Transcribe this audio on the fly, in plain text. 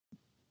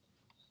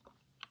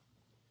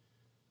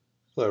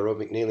Hello, Rob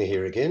McNeely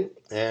here again,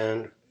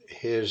 and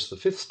here's the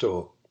fifth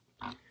talk,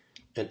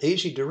 an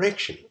easy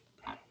direction.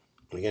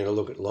 We're going to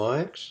look at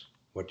likes,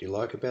 what do you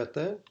like about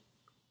that,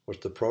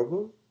 what's the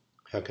problem,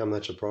 how come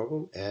that's a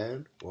problem,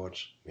 and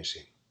what's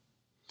missing.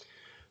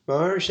 My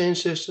Irish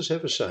ancestors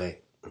have a saying,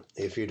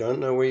 if you don't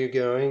know where you're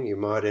going, you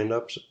might end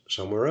up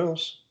somewhere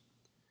else.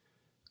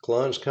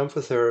 Clients come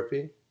for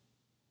therapy,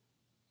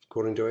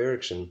 according to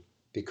Erickson,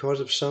 because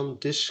of some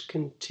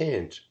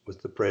discontent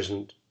with the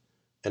present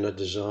and a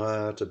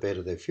desire to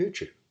better their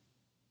future.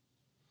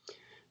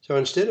 So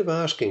instead of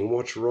asking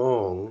what's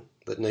wrong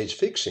that needs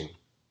fixing,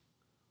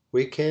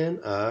 we can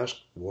ask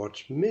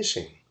what's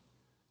missing,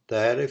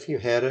 that if you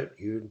had it,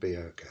 you'd be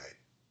okay.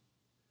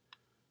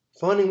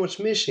 Finding what's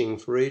missing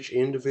for each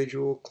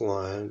individual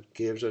client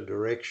gives a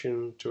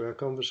direction to our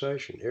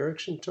conversation.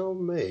 Erickson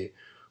told me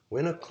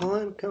when a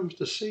client comes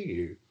to see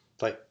you,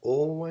 they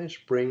always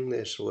bring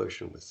their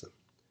solution with them.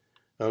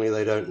 Only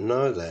they don't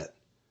know that.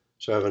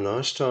 So have a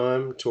nice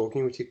time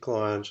talking with your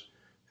clients,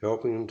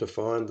 helping them to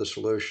find the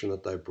solution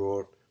that they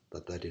brought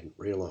that they didn't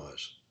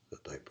realise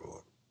that they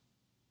brought.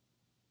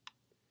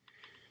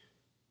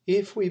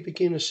 If we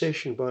begin a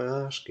session by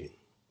asking,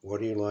 what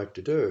do you like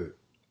to do?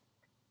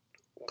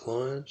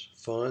 Clients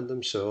find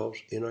themselves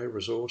in a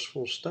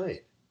resourceful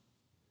state.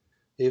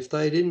 If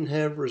they didn't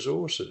have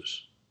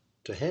resources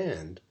to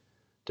hand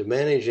to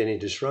manage any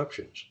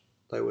disruptions,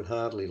 they would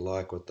hardly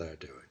like what they're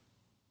doing.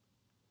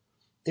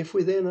 If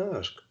we then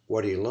ask,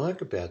 what do you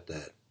like about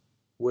that?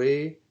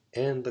 We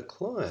and the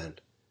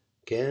client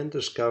can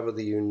discover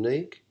the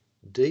unique,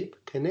 deep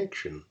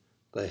connection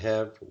they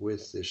have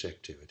with this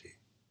activity.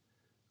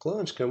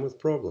 Clients come with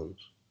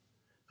problems,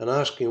 and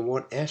asking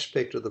what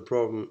aspect of the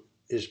problem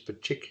is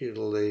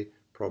particularly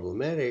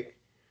problematic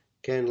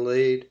can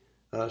lead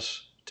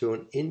us to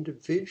an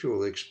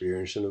individual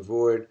experience and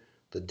avoid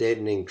the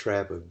deadening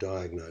trap of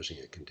diagnosing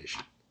a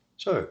condition.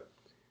 So,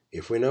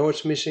 if we know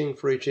what's missing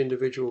for each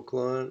individual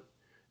client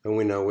and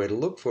we know where to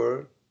look for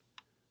it,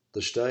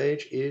 the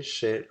stage is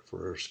set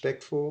for a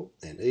respectful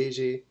and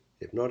easy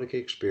hypnotic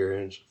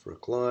experience for a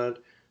client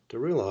to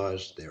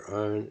realise their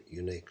own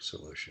unique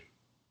solution.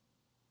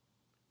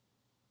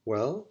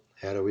 Well,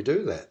 how do we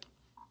do that?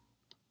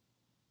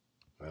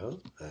 Well,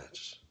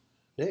 that's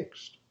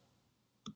next.